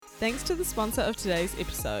Thanks to the sponsor of today's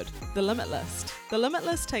episode, The Limit List. The Limit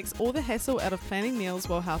List takes all the hassle out of planning meals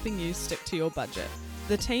while helping you stick to your budget.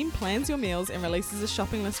 The team plans your meals and releases a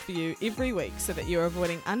shopping list for you every week so that you're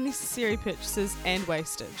avoiding unnecessary purchases and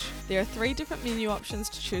wastage. There are 3 different menu options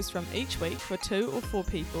to choose from each week for 2 or 4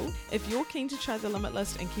 people. If you're keen to try The Limit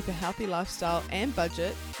List and keep a healthy lifestyle and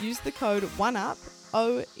budget, use the code ONEUP,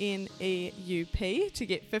 ONEUP, to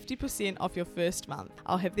get 50% off your first month.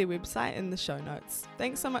 I'll have their website in the show notes.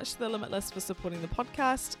 Thanks so much to The Limit List for supporting the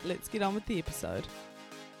podcast. Let's get on with the episode.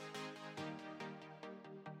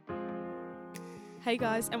 Hey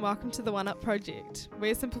guys, and welcome to the One Up Project.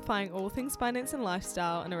 We're simplifying all things finance and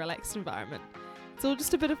lifestyle in a relaxed environment. It's all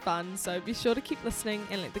just a bit of fun, so be sure to keep listening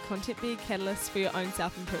and let the content be a catalyst for your own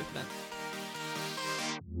self-improvement.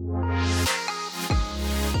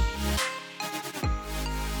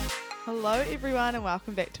 Hello everyone, and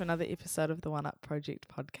welcome back to another episode of the One Up Project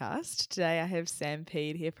podcast. Today I have Sam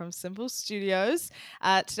Peed here from Simple Studios.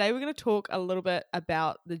 Today we're going to talk a little bit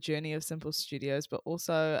about the journey of Simple Studios, but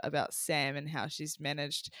also about Sam and how she's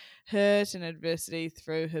managed hurt and adversity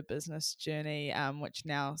through her business journey, which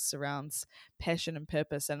now surrounds passion and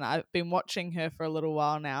purpose. And I've been watching her for a little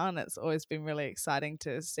while now, and it's always been really exciting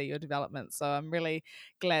to see your development. So I'm really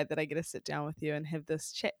glad that I get to sit down with you and have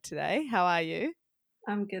this chat today. How are you?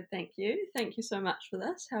 I'm good, thank you. Thank you so much for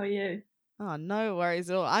this. How are you? Oh, no worries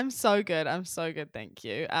at all. I'm so good. Thank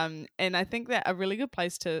you. And I think that a really good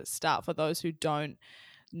place to start for those who don't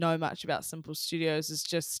know much about Simple Studios is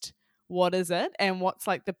just what is it and what's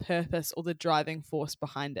like the purpose or the driving force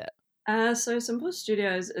behind it? So Simple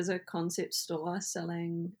Studios is a concept store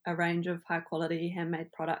selling a range of high quality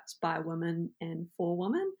handmade products by women and for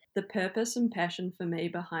women. The purpose and passion for me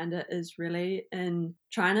behind it is really in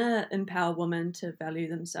trying to empower women to value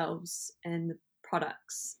themselves and the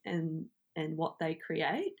products and what they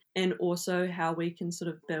create, and also how we can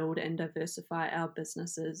sort of build and diversify our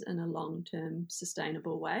businesses in a long-term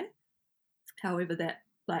sustainable way. However that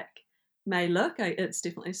may look, it's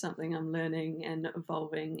definitely something I'm learning and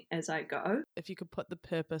evolving as I go. If you could put the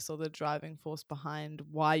purpose or the driving force behind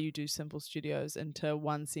why you do Simple Studios into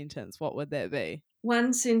one sentence, what would that be?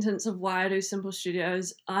 One sentence of why I do Simple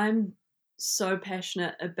Studios: I'm so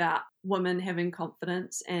passionate about women having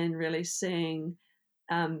confidence and really seeing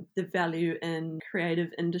the value in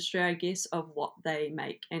creative industry, I guess, of what they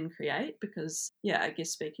make and create. Because, I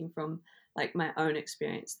guess speaking from like my own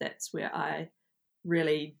experience, that's where I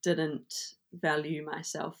really didn't value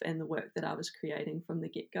myself and the work that I was creating from the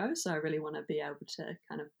get-go. So I really want to be able to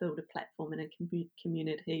kind of build a platform and a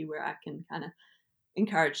community where I can kind of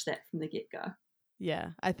encourage that from the get-go. Yeah,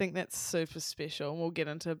 I think that's super special. And we'll get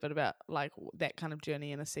into a bit about like that kind of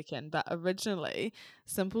journey in a second. But originally,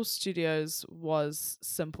 Simple Studios was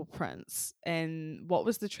Simple Prints. And what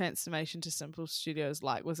was the transformation to Simple Studios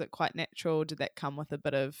like? Was it quite natural? Did that come with a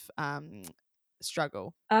bit of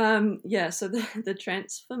struggle? So the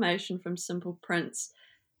transformation from Simple Prints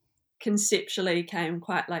conceptually came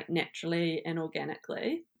quite like naturally and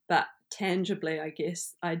organically, but tangibly, I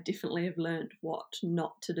guess I definitely have learned what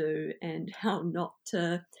not to do and how not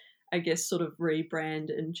to, I guess, sort of rebrand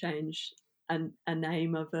and change a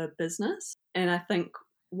name of a business. And I think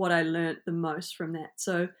what I learned the most from that.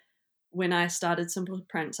 So when I started Simple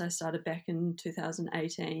Prints, I started back in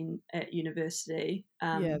 2018 at university.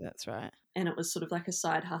 Yeah, that's right. And it was sort of like a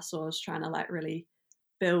side hustle. I was trying to like really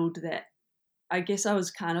build that. I guess I was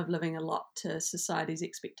kind of living a lot to society's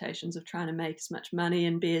expectations of trying to make as much money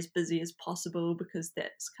and be as busy as possible, because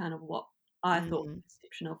that's kind of what I thought the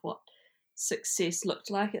perception of what success looked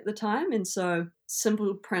like at the time. And so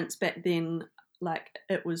Simple Prints back then, like,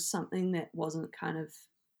 it was something that wasn't kind of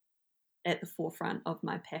at the forefront of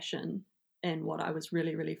my passion and what I was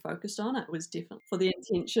really, really focused on. It was definitely for the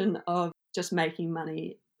intention of just making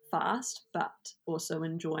money fast, but also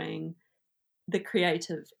enjoying the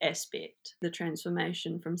creative aspect. The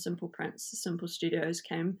transformation from Simple Prints to Simple Studios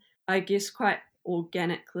came, I guess, quite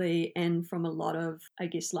organically and from a lot of, I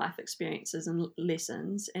guess, life experiences and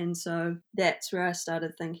lessons. And so that's where I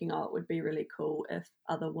started thinking, it would be really cool if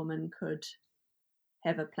other women could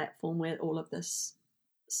have a platform where all of this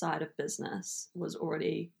side of business was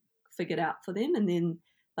already figured out for them, and then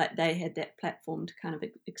like they had that platform to kind of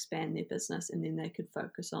expand their business, and then they could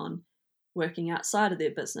focus on working outside of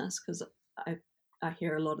their business, because I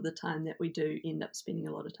hear a lot of the time that we do end up spending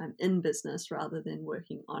a lot of time in business rather than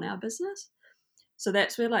working on our business. So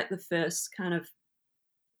that's where like the first kind of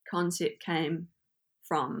concept came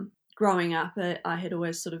from. Growing up, I had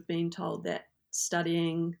always sort of been told that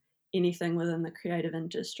studying anything within the creative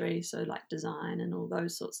industry, so like design and all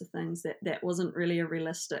those sorts of things, that wasn't really a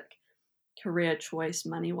realistic career choice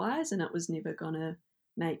money-wise, and it was never going to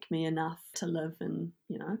make me enough to live, and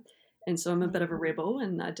and so I'm a bit of a rebel,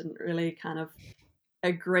 and I didn't really kind of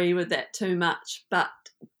agree with that too much, but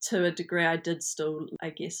to a degree I did still, I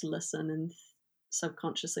guess, listen and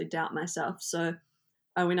subconsciously doubt myself. So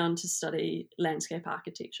I went on to study landscape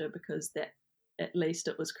architecture because that, at least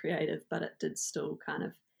it was creative, but it did still kind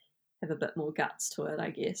of have a bit more guts to it, I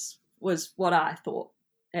guess, was what I thought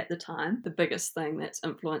at the time. The biggest thing that's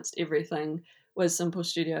influenced everything was Simple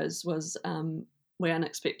Studios was we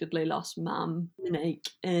unexpectedly lost Mum, Monique,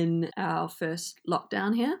 in our first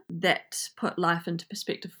lockdown here. That put life into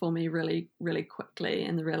perspective for me really, really quickly,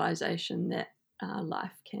 and the realization that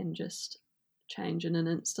life can just change in an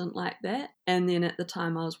instant like that. And then at the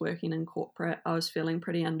time I was working in corporate, I was feeling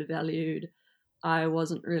pretty undervalued. I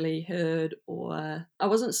wasn't really heard, or I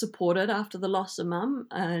wasn't supported after the loss of Mum,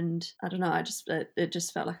 and I don't know, it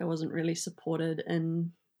just felt like I wasn't really supported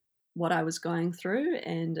in what I was going through,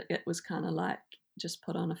 and it was kind of like just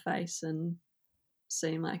put on a face and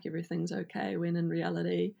seem like everything's okay, when in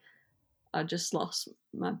reality I just lost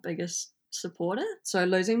my biggest supporter. So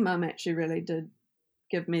losing Mum actually really did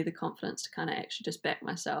give me the confidence to kind of actually just back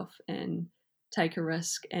myself and take a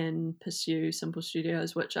risk and pursue Simple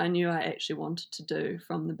Studios, which I knew I actually wanted to do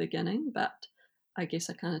from the beginning, but I guess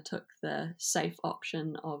I kind of took the safe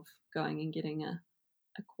option of going and getting a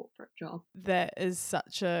corporate job. That is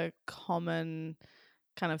such a common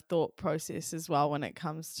kind of thought process as well when it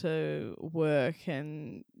comes to work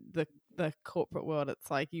and the corporate world.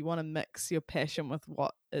 It's like you want to mix your passion with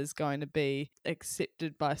what is going to be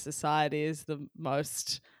accepted by society as the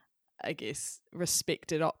most, I guess,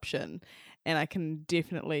 respected option. And I can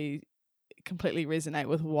definitely completely resonate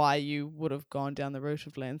with why you would have gone down the route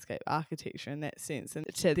of landscape architecture in that sense, and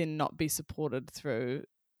to then not be supported through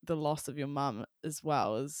the loss of your mum as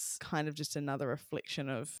well is kind of just another reflection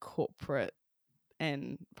of corporate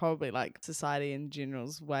and probably like society in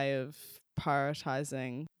general's way of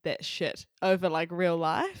prioritizing that shit over like real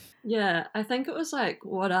life. Yeah, I think it was like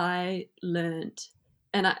what I learned,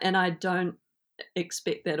 and I don't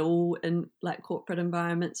expect that all in like corporate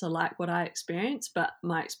environments are like what I experienced, but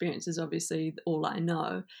my experience is obviously all I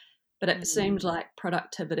know. But it seemed like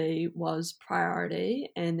productivity was priority,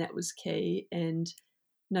 and that was key. And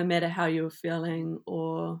no matter how you were feeling,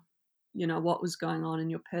 or what was going on in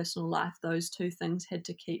your personal life, those two things had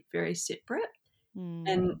to keep very separate.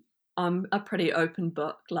 And I'm a pretty open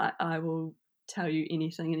book. Like, I will tell you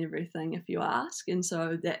anything and everything if you ask. And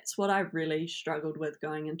so that's what I really struggled with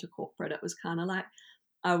going into corporate. It was kind of like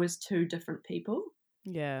I was two different people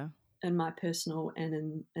Yeah, in my personal and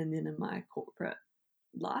then in my corporate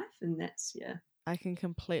life. And that's, yeah. I can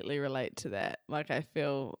completely relate to that. Like, I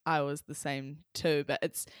feel I was the same too, but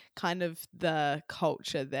it's kind of the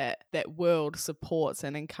culture that that world supports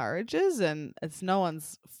and encourages, and it's no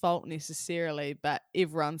one's fault necessarily, but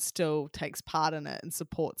everyone still takes part in it and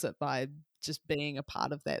supports it by just being a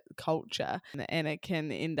part of that culture. And it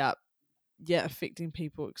can end up, yeah, affecting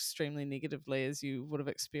people extremely negatively, as you would have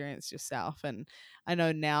experienced yourself. And I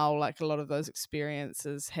know now, like, a lot of those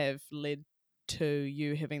experiences have led to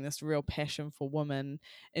you having this real passion for women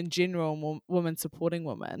in general, and women supporting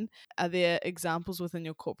women. Are there examples within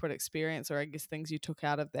your corporate experience, or I guess things you took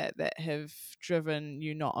out of that, that have driven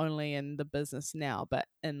you not only in the business now but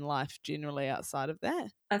in life generally outside of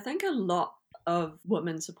that? I think a lot of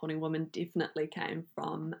women supporting women definitely came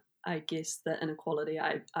from, I guess, the inequality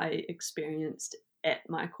I experienced at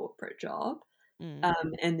my corporate job.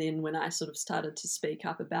 Mm. And then when I sort of started to speak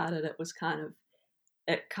up about it,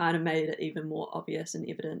 it kind of made it even more obvious and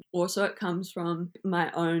evident. Also, it comes from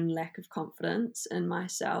my own lack of confidence in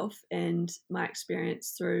myself and my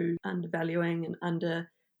experience through undervaluing and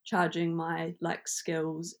undercharging my like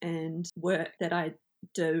skills and work that I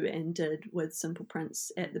do and did with Simple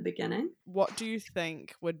Prints at the beginning. What do you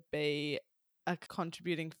think would be a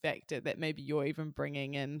contributing factor that maybe you're even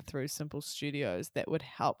bringing in through Simple Studios that would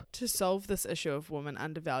help to solve this issue of women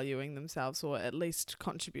undervaluing themselves, or at least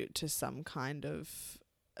contribute to some kind of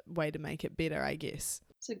way to make it better, I guess?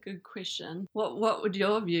 It's a good question. What would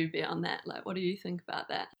your view be on that? Like, what do you think about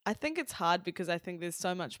that? I think it's hard because I think there's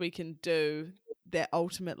so much we can do that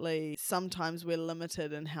ultimately sometimes we're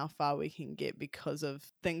limited in how far we can get because of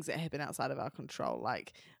things that happen outside of our control.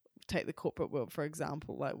 Like, take the corporate world, for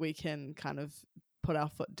example. Like, we can kind of put our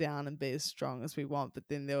foot down and be as strong as we want, but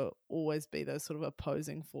then there'll always be those sort of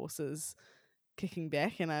opposing forces kicking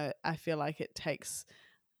back. And I feel like it takes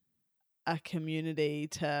a community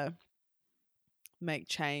to make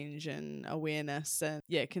change and awareness, and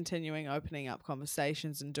yeah, continuing opening up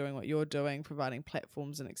conversations and doing what you're doing, providing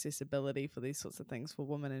platforms and accessibility for these sorts of things for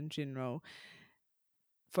women in general,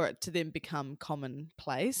 for it to then become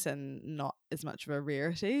commonplace and not as much of a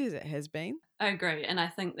rarity as it has been. I agree. And I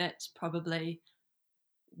think that's probably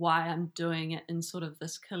why I'm doing it in sort of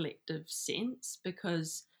this collective sense,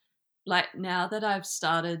 because like now that I've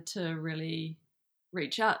started to really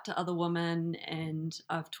reach out to other women, and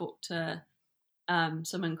I've talked to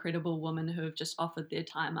some incredible women who have just offered their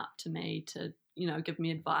time up to me to, give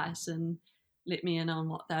me advice and let me in on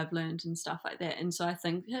what they've learned and stuff like that. And so I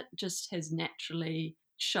think it just has naturally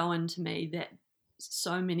shown to me that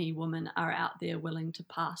so many women are out there willing to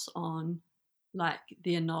pass on like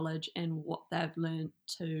their knowledge and what they've learned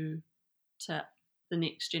to the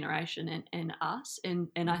next generation and us. And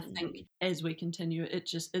I think as we continue,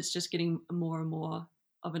 it's just getting more and more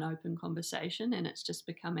of an open conversation, and it's just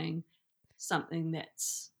becoming something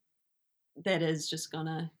that is just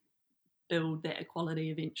gonna build that equality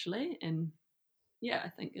eventually. And yeah, I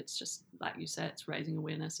think it's just like you say, it's raising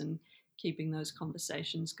awareness and keeping those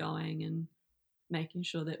conversations going and making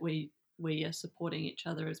sure that we are supporting each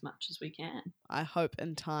other as much as we can. I hope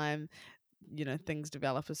in time, things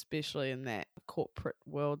develop, especially in that corporate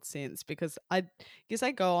world sense, because I guess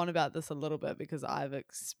I go on about this a little bit because I've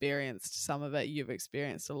experienced some of it, you've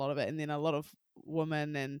experienced a lot of it, and then a lot of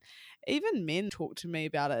women and even men talk to me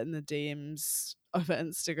about it in the DMs over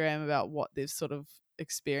Instagram about what they've sort of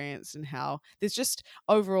experienced and how there's just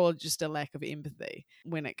overall just a lack of empathy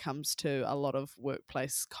when it comes to a lot of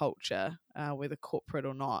workplace culture, whether corporate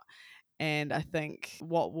or not. And I think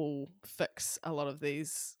what will fix a lot of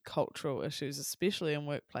these cultural issues, especially in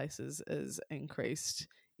workplaces, is increased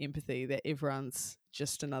empathy, that everyone's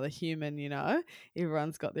just another human,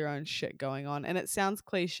 everyone's got their own shit going on. And it sounds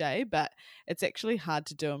cliche, but it's actually hard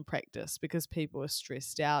to do in practice because people are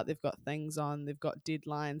stressed out, they've got things on, they've got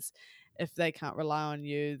deadlines. If they can't rely on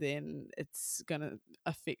you, then it's going to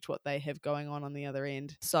affect what they have going on the other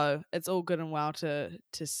end. So it's all good and well to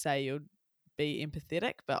say you're be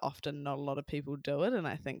empathetic, but often not a lot of people do it. And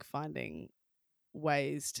I think finding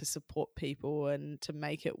ways to support people and to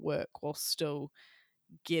make it work while still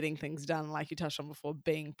getting things done, like you touched on before,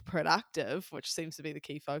 being productive, which seems to be the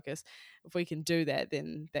key focus. If we can do that,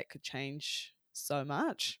 then that could change so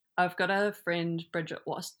much. I've got a friend, Bridget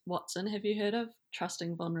Watson. Have you heard of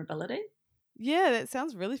Trusting Vulnerability? Yeah, that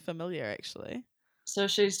sounds really familiar, actually. So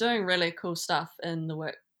she's doing really cool stuff in the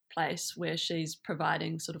workplace where she's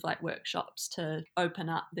providing sort of like workshops to open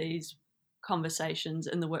up these conversations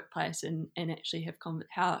in the workplace and actually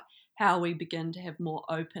have how we begin to have more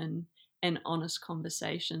open and honest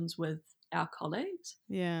conversations with our colleagues.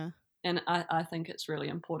 Yeah. And I think it's really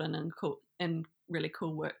important and cool and really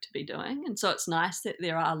cool work to be doing. And so it's nice that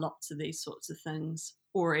there are lots of these sorts of things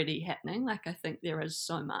already happening. Like I think there is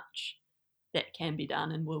so much that can be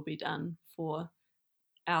done and will be done for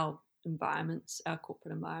our environments, our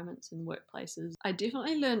corporate environments and workplaces. I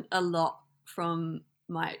definitely learned a lot from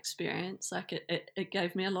my experience. Like it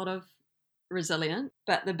gave me a lot of resilience.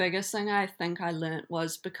 But the biggest thing I think I learned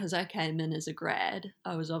was because I came in as a grad,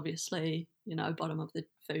 I was obviously, bottom of the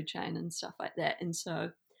food chain and stuff like that. And so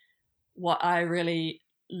what I really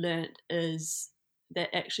learned is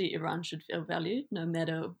that actually everyone should feel valued no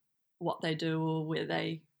matter what they do or where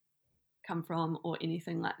they come from or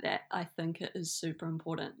anything like that. I think it is super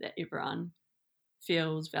important that everyone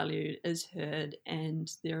feels valued, is heard,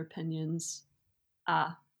 and their opinions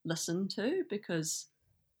are listened to, because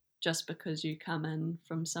just because you come in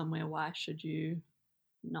from somewhere, why should you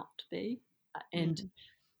not be? And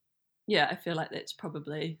yeah, I feel like that's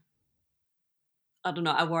probably, I don't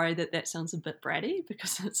know, I worry that that sounds a bit bratty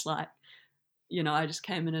because it's like, I just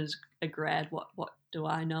came in as a grad, what do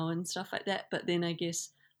I know and stuff like that. But then I guess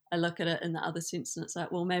I look at it in the other sense and it's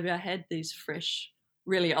like, well, maybe I had these fresh,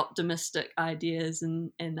 really optimistic ideas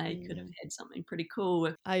and they could have had something pretty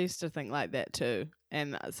cool. I used to think like that too.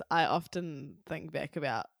 And I often think back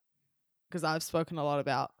about, because I've spoken a lot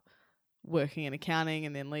about working in accounting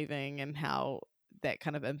and then leaving and how that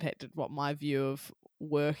kind of impacted what my view of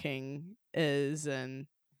working is and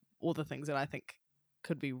all the things that I think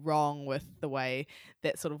could be wrong with the way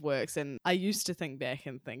that sort of works. And I used to think back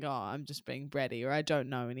and think, oh, I'm just being bratty, or I don't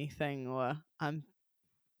know anything, or I'm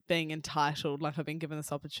being entitled, like I've been given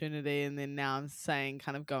this opportunity, and then now I'm saying,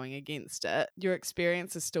 kind of going against it. Your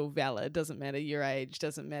experience is still valid, doesn't matter your age,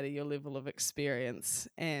 doesn't matter your level of experience.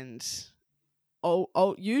 And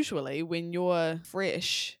usually when you're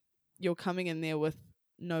fresh, you're coming in there with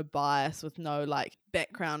no bias, with no like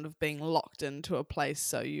background of being locked into a place,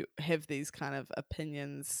 so you have these kind of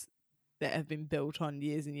opinions that have been built on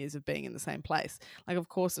years and years of being in the same place. Like, of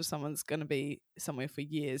course, if someone's going to be somewhere for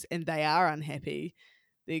years and they are unhappy,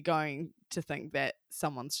 they're going to think that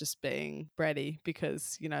someone's just being bratty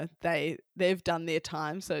because, you know, they've done their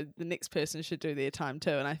time, so the next person should do their time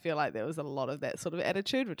too. And I feel like there was a lot of that sort of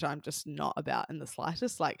attitude, which I'm just not about in the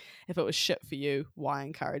slightest. Like, if it was shit for you, why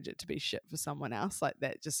encourage it to be shit for someone else? Like,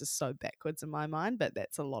 that just is so backwards in my mind, but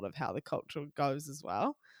that's a lot of how the culture goes as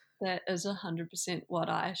well. That is 100% what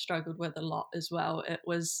I struggled with a lot as well. It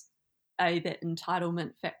was that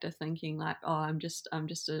entitlement factor, thinking like, oh, I'm just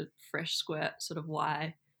a fresh squirt, sort of,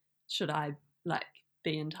 why should I like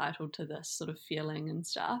be entitled to this sort of feeling and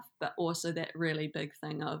stuff? But also that really big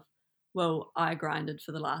thing of, well, I grinded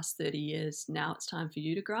for the last 30 years, now it's time for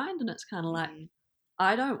you to grind. And it's kind of like,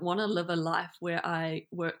 I don't want to live a life where I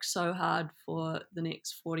work so hard for the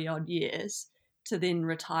next 40 odd years to then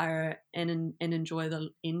retire and enjoy the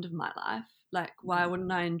end of my life. Like, why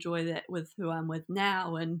wouldn't I enjoy that with who I'm with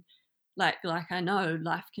now? And like I know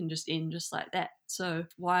life can just end just like that. So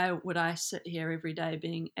why would I sit here every day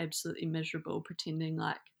being absolutely miserable, pretending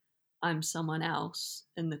like I'm someone else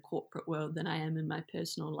in the corporate world than I am in my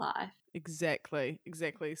personal life? Exactly.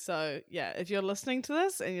 So yeah, if you're listening to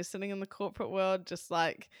this and you're sitting in the corporate world just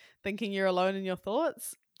like thinking you're alone in your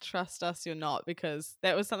thoughts, trust us, you're not, because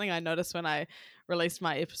that was something I noticed when I released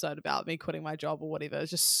my episode about me quitting my job or whatever.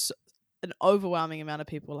 It's just an overwhelming amount of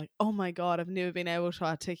people like, oh my God, I've never been able to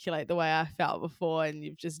articulate the way I felt before, and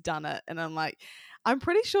you've just done it. And I'm like, I'm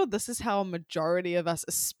pretty sure this is how a majority of us,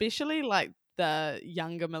 especially like the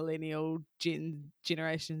younger millennial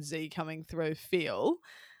generation Z coming through, feel.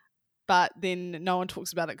 But then no one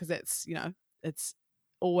talks about it because that's, you know, it's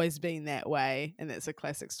always been that way, and it's a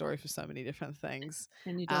classic story for so many different things.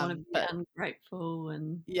 And you don't want to be But ungrateful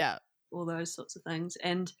and yeah, all those sorts of things.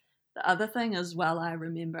 And the other thing as well, I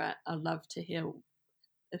remember, I'd love to hear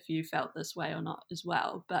if you felt this way or not as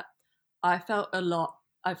well, but I felt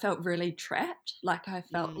really trapped. Like, I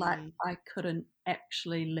felt like I couldn't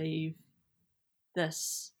actually leave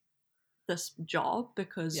this job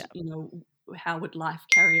because, yeah. you know, how would life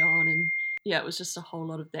carry on? And yeah, it was just a whole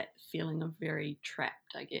lot of that feeling of very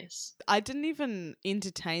trapped, I guess. I didn't even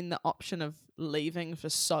entertain the option of leaving for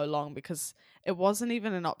so long because it wasn't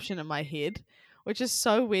even an option in my head, which is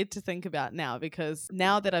so weird to think about now, because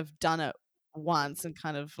now that I've done it once and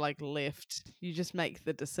kind of like left, you just make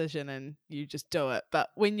the decision and you just do it. But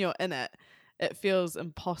when you're in it, it feels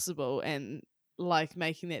impossible, and like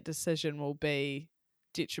making that decision will be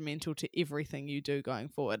detrimental to everything you do going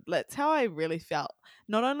forward. That's how I really felt.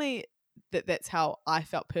 Not only that's how I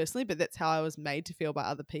felt personally, but that's how I was made to feel by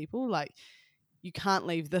other people. Like, you can't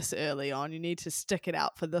leave this early on. You need to stick it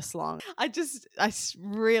out for this long. I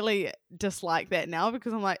really dislike that now,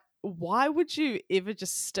 because I'm like, why would you ever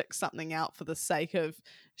just stick something out for the sake of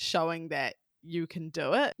showing that you can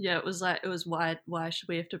do it? Yeah, it was like, it was, why should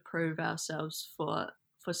we have to prove ourselves for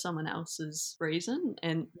someone else's reason?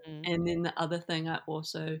 And then the other thing, I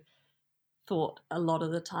also thought a lot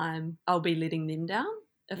of the time, I'll be letting them down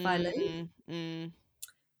if I leave.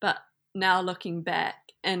 But now looking back,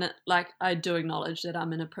 and like, I do acknowledge that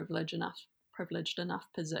I'm in a privileged enough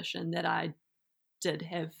position that I did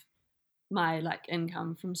have my like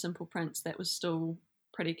income from Simple Prints that was still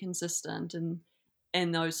pretty consistent,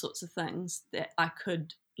 and those sorts of things, that I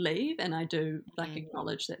could leave. And I do like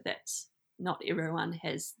acknowledge that that's not everyone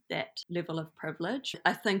has that level of privilege.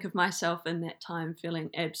 I think of myself in that time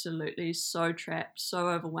feeling absolutely so trapped, so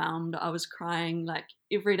overwhelmed. I was crying like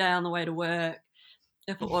every day on the way to work.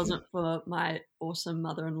 If it wasn't for my awesome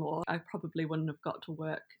mother-in-law, I probably wouldn't have got to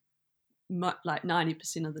work like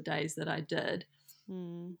 90% of the days that I did.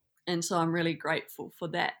 And so I'm really grateful for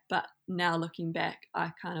that. But now looking back,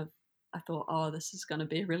 I thought, oh, this is going to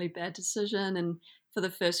be a really bad decision. And for the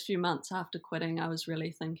first few months after quitting, I was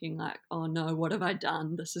really thinking like, oh no, what have I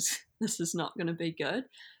done? This is not going to be good.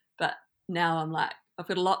 But now I'm like, I've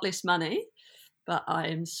got a lot less money, but I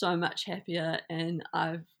am so much happier, and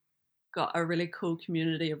I've got a really cool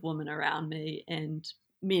community of women around me, and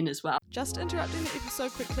men as well. Just interrupting the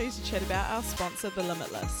episode quickly to chat about our sponsor, The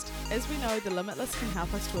Limit List. As we know, The Limit List can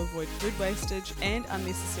help us to avoid food wastage and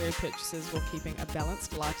unnecessary purchases while keeping a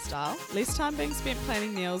balanced lifestyle. Less time being spent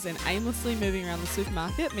planning meals and aimlessly moving around the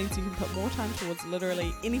supermarket means you can put more time towards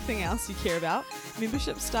literally anything else you care about.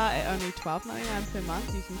 Memberships start at only $12.99 per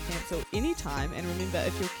month. You can cancel anytime, and remember,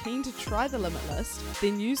 if you're keen to try The Limit List,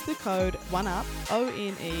 then use the code ONEUP,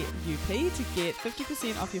 ONEUP, to get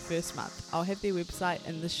 50% off your first month. I'll have their website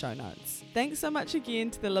in the show notes. Thanks so much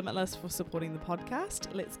again to The Limitless for supporting the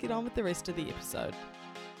podcast. Let's get on with the rest of the episode.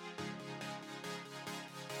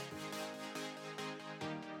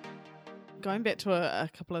 Going back to a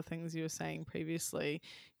couple of things you were saying previously,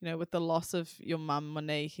 you know, with the loss of your mum,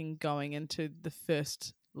 Monique, and going into the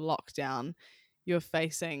first lockdown, you're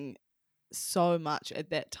facing so much at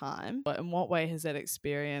that time. But in what way has that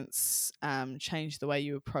experience changed the way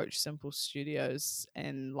you approach Simple Studios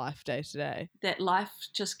and life day to day? That life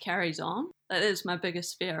just carries on. That is my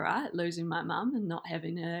biggest fear, right? Losing my mum and not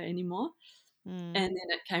having her anymore. And then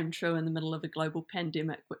it came true in the middle of a global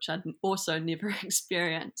pandemic, which I'd also never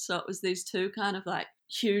experienced. So it was these two kind of like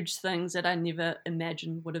huge things that I never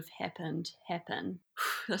imagined would have happened happen.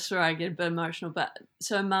 That's where I get a bit emotional. But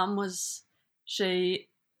so mum was, she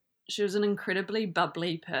was an incredibly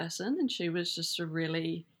bubbly person, and she was just a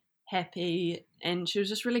really happy, and she was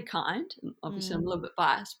just really kind. And obviously I'm a little bit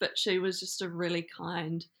biased, but she was just a really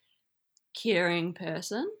kind, caring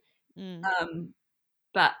person.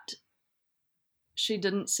 But she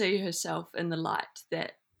didn't see herself in the light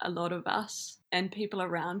that a lot of us and people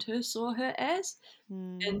around her saw her as.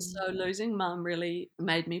 And so losing mum really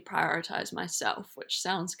made me prioritize myself, which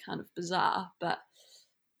sounds kind of bizarre, but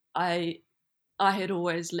I I had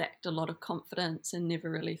always lacked a lot of confidence and never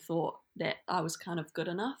really thought that I was kind of good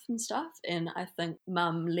enough and stuff. And I think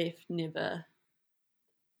mum left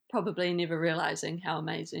probably never realizing how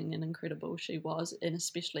amazing and incredible she was, and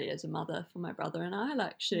especially as a mother for my brother and I.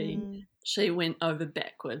 Like she went over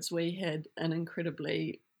backwards. We had an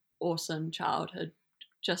incredibly awesome childhood.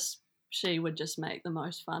 Just she would just make the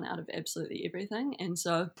most fun out of absolutely everything. And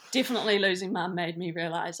so definitely losing mum made me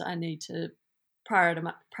realize I need to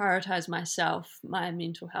prioritize myself, my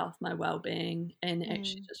mental health, my well-being, and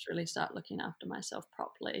actually just really start looking after myself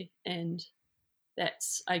properly. And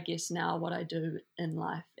that's, I guess, now what I do in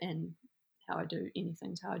life and how I do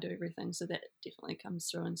anything, how I do everything. So that definitely comes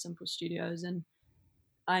through in Simple Studios. And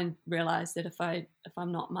I realize that if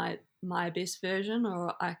I'm not my best version,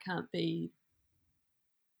 or I can't be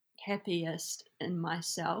happiest in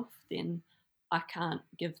myself, then I can't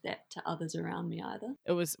give that to others around me either.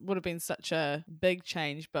 It would have been such a big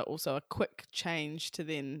change, but also a quick change to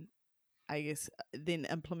then, I guess, then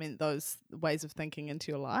implement those ways of thinking into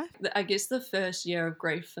your life. I guess the first year of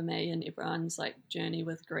grief for me, and everyone's like journey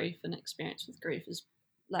with grief and experience with grief, is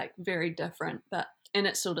like very different, and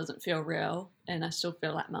it still doesn't feel real, and I still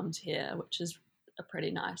feel like mum's here, which is a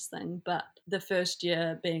pretty nice thing. But the first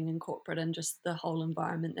year being in corporate and just the whole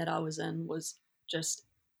environment that I was in was just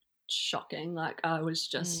shocking. Like I was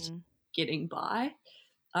just getting by.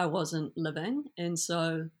 I wasn't living. And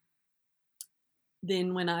so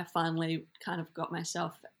then when I finally kind of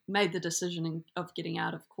made the decision of getting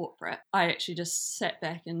out of corporate, I actually just sat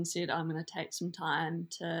back and said, I'm going to take some time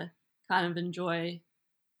to kind of enjoy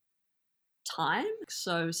time.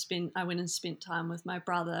 So I went and spent time with my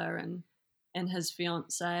brother and his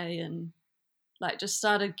fiance, and like just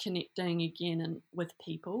started connecting again and with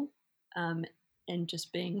people, and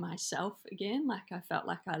just being myself again. Like I felt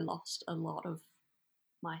like I lost a lot of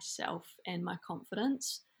myself and my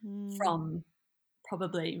confidence from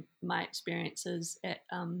probably my experiences at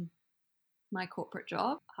my corporate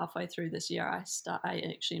job. Halfway through this year, I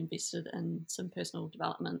actually invested in some personal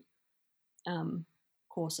development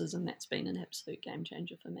courses, and that's been an absolute game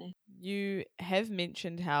changer for me. You have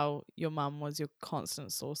mentioned how your mum was your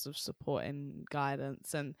constant source of support and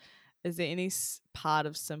guidance, and is there any part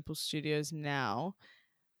of Simple Studios now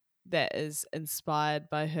that is inspired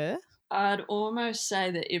by her? I'd almost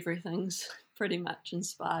say that everything's pretty much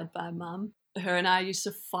inspired by mum. Her and I used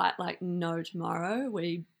to fight like no tomorrow.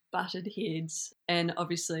 We butted heads, and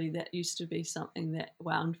obviously that used to be something that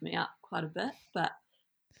wound me up quite a bit, but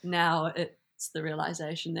now it's the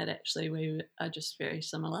realization that actually we are just very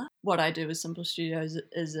similar. What I do with Simple Studios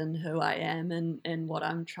is in who I am and what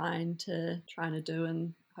I'm trying to do,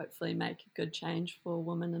 and hopefully make a good change for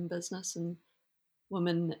women in business and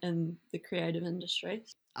women in the creative industry.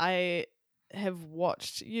 I have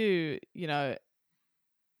watched your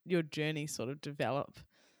journey sort of develop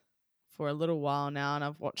for a little while now, and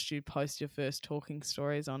I've watched you post your first talking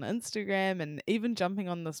stories on Instagram, and even jumping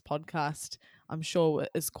on this podcast, I'm sure,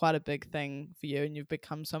 is quite a big thing for you, and you've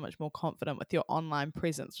become so much more confident with your online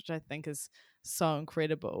presence, which I think is so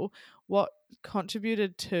incredible. What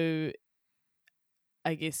contributed to,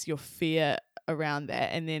 I guess, your fear around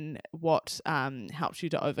that, and then what helped you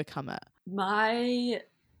to overcome it? My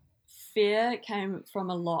fear came from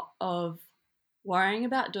a lot of worrying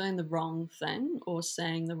about doing the wrong thing or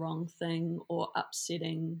saying the wrong thing or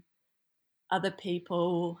upsetting other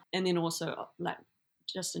people, and then also like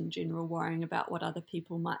just in general worrying about what other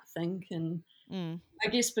people might think. And I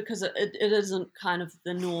guess because it isn't kind of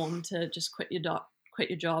the norm to just quit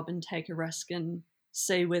your job and take a risk and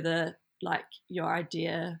see whether like your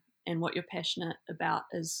idea and what you're passionate about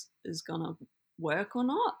is gonna work or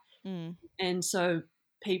not. And so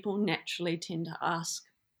people naturally tend to ask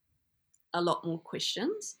a lot more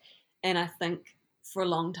questions. And I think for a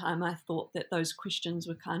long time I thought that those questions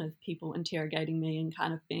were kind of people interrogating me and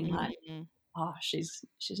kind of being like, Mm. oh, she's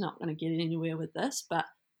not going to get anywhere with this. But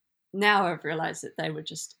now I've realized that they were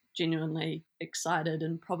just genuinely excited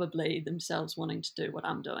and probably themselves wanting to do what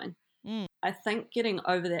I'm doing. Mm. I think getting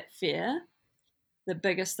over that fear, the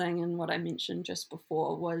biggest thing, and what I mentioned just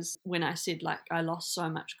before, was when I said like I lost so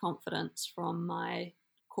much confidence from my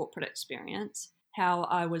corporate experience, how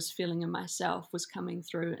I was feeling in myself was coming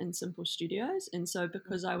through in Simple Studios. And so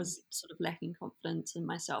because I was sort of lacking confidence in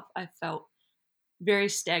myself, I felt very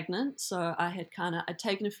stagnant. So I'd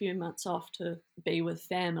taken a few months off to be with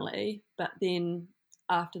family, but then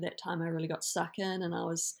after that time I really got stuck in, and I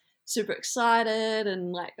was super excited,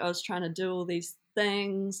 and like I was trying to do all these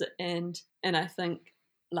things, and I think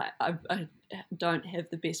like I don't have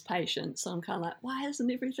the best patience, so I'm kind of like, why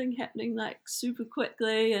isn't everything happening like super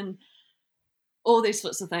quickly, and all these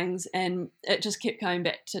sorts of things. And it just kept going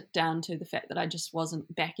down to the fact that I just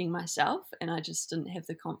wasn't backing myself, and I just didn't have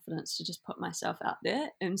the confidence to just put myself out there.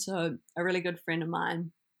 And so a really good friend of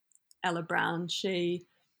mine, Ella Brown, she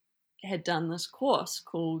had done this course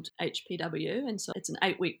called HPW, and so it's an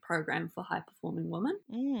 8-week program for high performing women.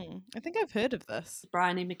 I think I've heard of this.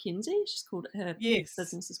 Bryony McKenzie, her Yes.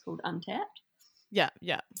 business is called Untapped. Yeah.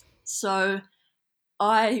 So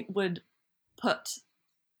I would put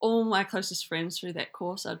all my closest friends through that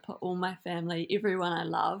course. I'd put all my family, everyone I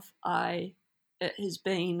love. It has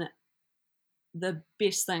been the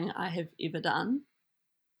best thing I have ever done.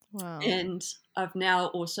 Wow. And I've now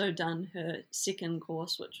also done her second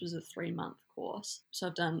course, which was a 3-month course. So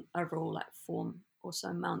I've done overall like 4 or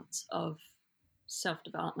so months of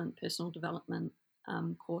self-development, personal development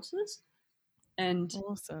courses. And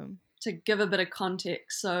Awesome. to give a bit of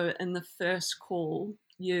context, so in the first call,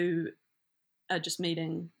 you are just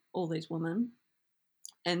meeting all these women,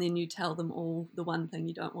 and then you tell them all the one thing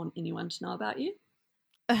you don't want anyone to know about you.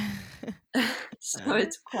 So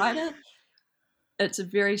it's a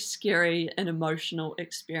very scary and emotional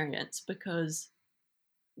experience, because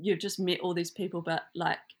you've just met all these people, but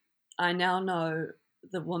like I now know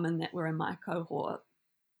the women that were in my cohort.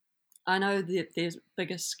 I know their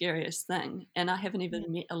biggest, scariest thing, and I haven't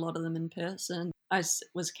even met a lot of them in person.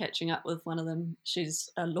 Was catching up with one of them. She's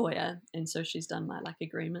a lawyer, and so she's done my like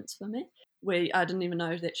agreements for me. I didn't even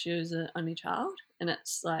know that she was an only child, and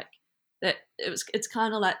it's like that. It's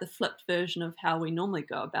kind of like the flipped version of how we normally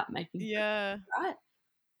go about making Yeah. friends, right?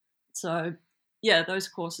 So yeah, those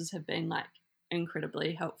courses have been like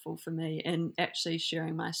incredibly helpful for me, and actually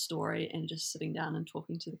sharing my story and just sitting down and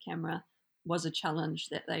talking to the camera was a challenge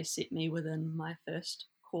that they set me within my first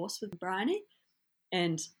course with Bryony.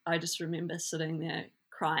 And I just remember sitting there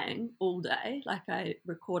crying all day. Like I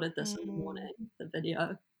recorded this in the Mm. morning, the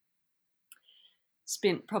video,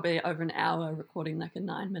 spent probably over an hour recording like a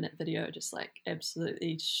 9-minute video, just like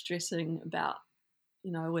absolutely stressing about,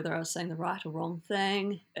 whether I was saying the right or wrong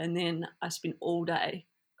thing. And then I spent all day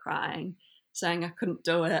crying, saying I couldn't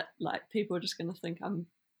do it. Like people are just going to think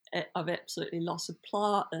I've absolutely lost the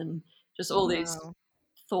plot, and just all these Wow.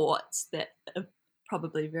 thoughts that are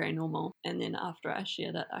probably very normal. And then after I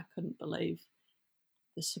shared it, I couldn't believe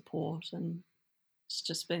the support, and it's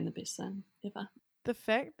just been the best thing ever. The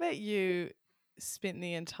fact that you spent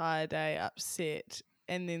the entire day upset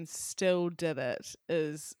and then still did it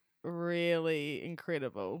is really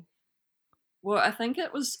incredible. Well, I think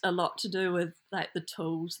it was a lot to do with like the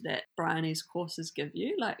tools that Bryony's courses give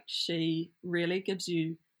you. Like she really gives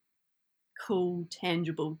you cool,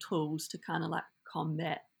 tangible tools to kind of like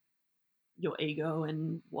combat your ego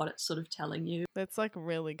and what it's sort of telling you. That's like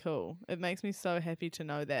really cool. It makes me so happy to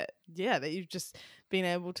know that, that you've just been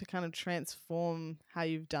able to kind of transform how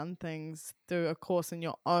you've done things through a course in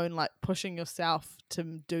your own, like pushing yourself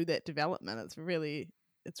to do that development. It's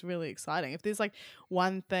really exciting. If there's like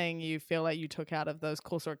one thing you feel like you took out of those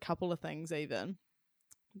courses, or a couple of things even,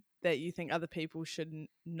 that you think other people should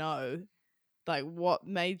know, like what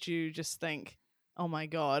made you just think, oh my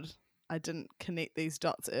God, I didn't connect these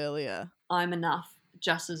dots earlier? I'm enough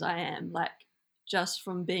just as I am. Like just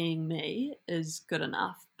from being me is good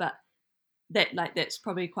enough. But that's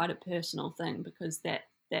probably quite a personal thing, because that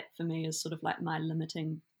for me is sort of like my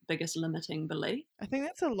biggest limiting belief. I think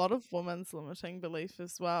that's a lot of women's limiting belief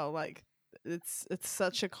as well. Like it's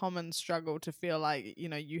such a common struggle to feel like,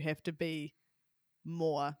 you have to be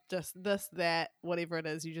more, just this, that, whatever it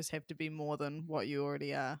is, you just have to be more than what you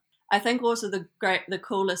already are. I think also the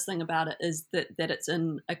coolest thing about it is that it's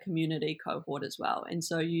in a community cohort as well, and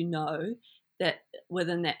so that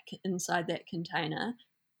within that, inside that container,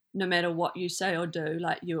 no matter what you say or do,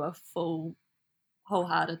 like you are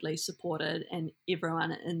wholeheartedly supported, and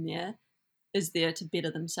everyone in there is there to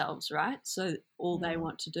better themselves, right? So all they Mm.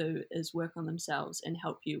 want to do is work on themselves and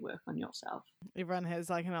help you work on yourself. Everyone has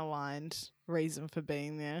like an aligned reason for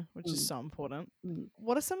being there, which is Mm, so important. mm.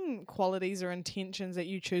 What are some qualities or intentions that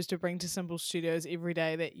you choose to bring to Simple Studios every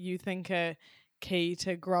day that you think are key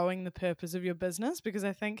to growing the purpose of your business? Because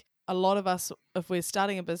I think a lot of us, if we're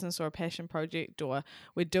starting a business or a passion project or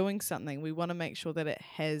we're doing something, we want to make sure that it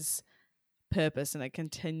has purpose and it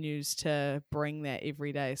continues to bring that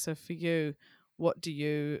every day. So for you, what do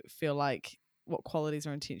you feel like, what qualities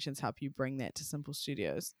or intentions help you bring that to Simple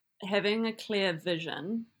Studios? Having a clear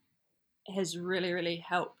vision has really, really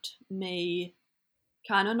helped me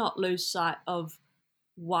kind of not lose sight of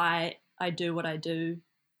why I do what I do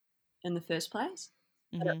in the first place.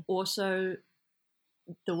 But it Mm-hmm. also,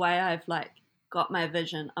 the way I've like got my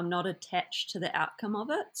vision, I'm not attached to the outcome of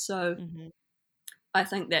it. So Mm-hmm. I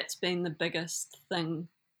think that's been the biggest thing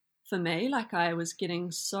for me. Like I was getting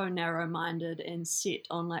so narrow minded and set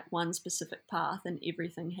on like one specific path, and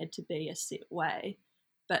everything had to be a set way.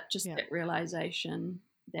 But just Yeah. that realization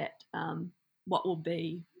that what will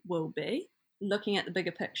be. Looking at the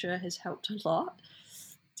bigger picture has helped a lot.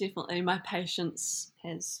 Definitely, my patience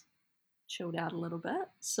has chilled out a little bit.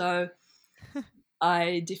 So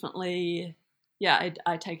I definitely, yeah,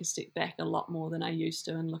 I take a step back a lot more than I used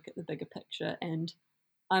to and look at the bigger picture. And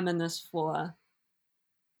I'm in this for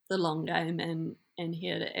the long game and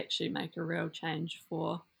here to actually make a real change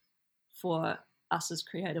for us as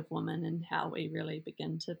creative women and how we really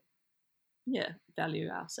begin to value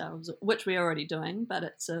ourselves, which we're already doing, but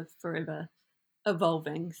it's a forever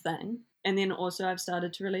evolving thing. And then also I've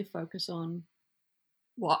started to really focus on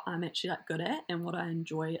what I'm actually like good at and what I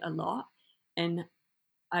enjoy a lot. And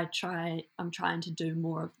I'm trying to do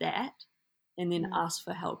more of that and then Mm. ask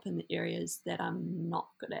for help in the areas that I'm not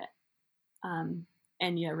good at. Um,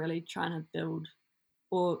 and yeah, really trying to build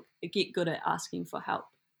or get good at asking for help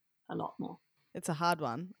a lot more. It's a hard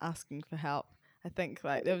one, asking for help. I think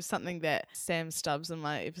like there was something that Sam Stubbs in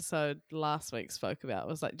my episode last week spoke about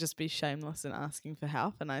was like just be shameless in asking for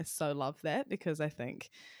help. And I so love that because I think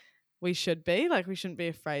we should be like we shouldn't be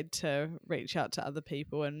afraid to reach out to other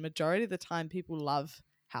people, and majority of the time people love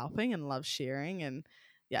helping and love sharing. And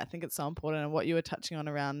yeah, I think it's so important. And what you were touching on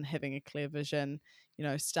around having a clear vision,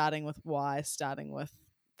 starting with why, starting with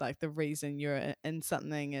like the reason you're in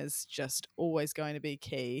something is just always going to be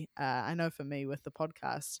key. I know for me with the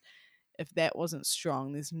podcast, if that wasn't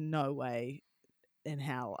strong, there's no way in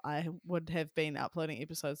hell I would have been uploading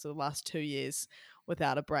episodes for the last 2 years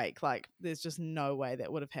without a break. Like, there's just no way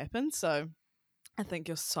that would have happened. So I think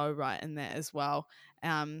you're so right in that as well.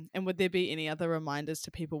 And would there be any other reminders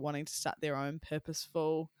to people wanting to start their own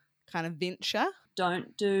purposeful kind of venture?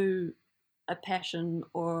 Don't do a passion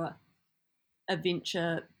or a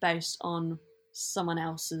venture based on someone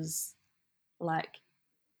else's like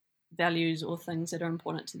values or things that are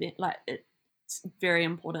important to them. Like it's very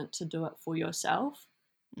important to do it for yourself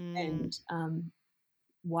Mm, and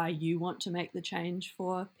why you want to make the change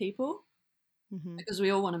for people mm-hmm. because we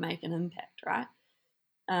all want to make an impact, right?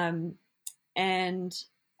 Um, and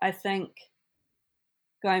I think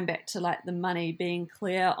going back to like the money, being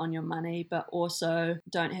clear on your money, but also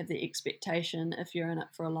don't have the expectation if you're in it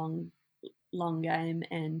for a long game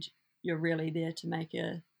and you're really there to make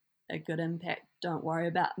a good impact. Don't worry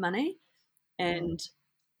about money Mm. and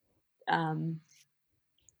um,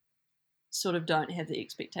 sort of don't have the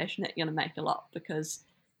expectation that you're going to make a lot because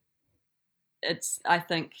I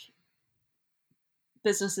think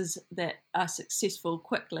businesses that are successful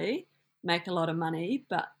quickly make a lot of money,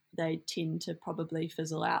 but they tend to probably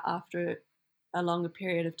fizzle out after a longer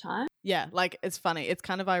period of time. Yeah, like it's funny. It's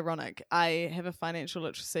kind of ironic. I have a financial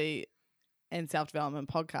literacy and self-development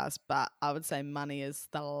podcast, but I would say money is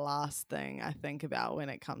the last thing I think about when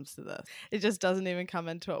it comes to this. It just doesn't even come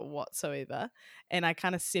into it whatsoever. And I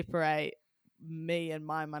kind of separate me and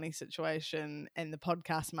my money situation and the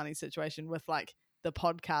podcast money situation with like the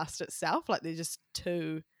podcast itself. Like they're just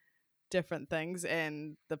two different things,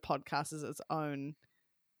 and the podcast is its own,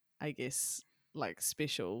 I guess, like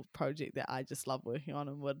special project that I just love working on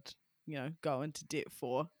and would, go into debt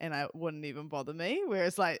for, and I wouldn't even bother me.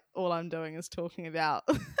 Whereas like all I'm doing is talking about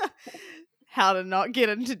how to not get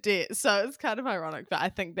into debt. So it's kind of ironic, but I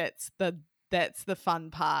think that's the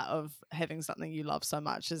fun part of having something you love so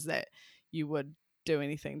much is that you would do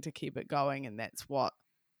anything to keep it going, and that's what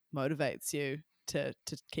motivates you to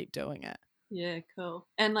keep doing it. Yeah, cool.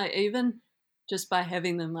 And like even just by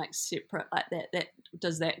having them like separate like that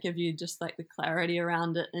does that give you just like the clarity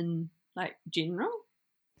around it in like general?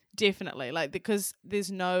 Definitely, like because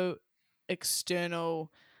there's no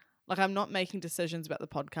external, like I'm not making decisions about the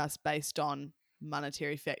podcast based on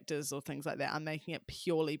monetary factors or things like that. I'm making it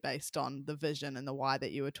purely based on the vision and the why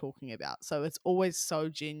that you were talking about. So it's always so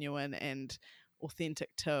genuine and authentic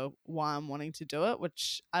to why I'm wanting to do it,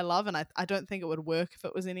 which I love, and I don't think it would work if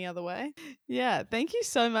it was any other way. Yeah, thank you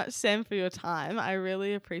so much, Sam, for your time. I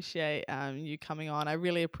really appreciate you coming on. I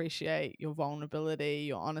really appreciate your vulnerability,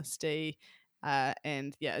 your honesty,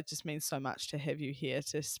 and yeah, it just means so much to have you here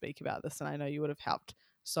to speak about this, and I know you would have helped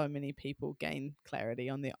so many people gain clarity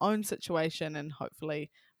on their own situation and hopefully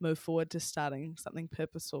move forward to starting something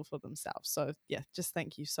purposeful for themselves. So yeah, just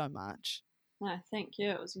thank you so much. No, thank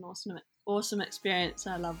you. It was an awesome experience.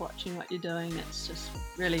 I love watching what you're doing. It's just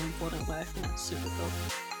really important work and it's super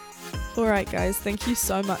cool. All right, guys, thank you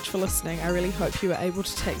so much for listening. I really hope you were able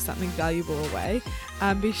to take something valuable away.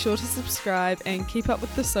 Be sure to subscribe and keep up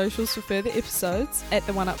with the socials for further episodes at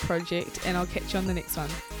The One Up Project, and I'll catch you on the next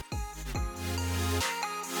one.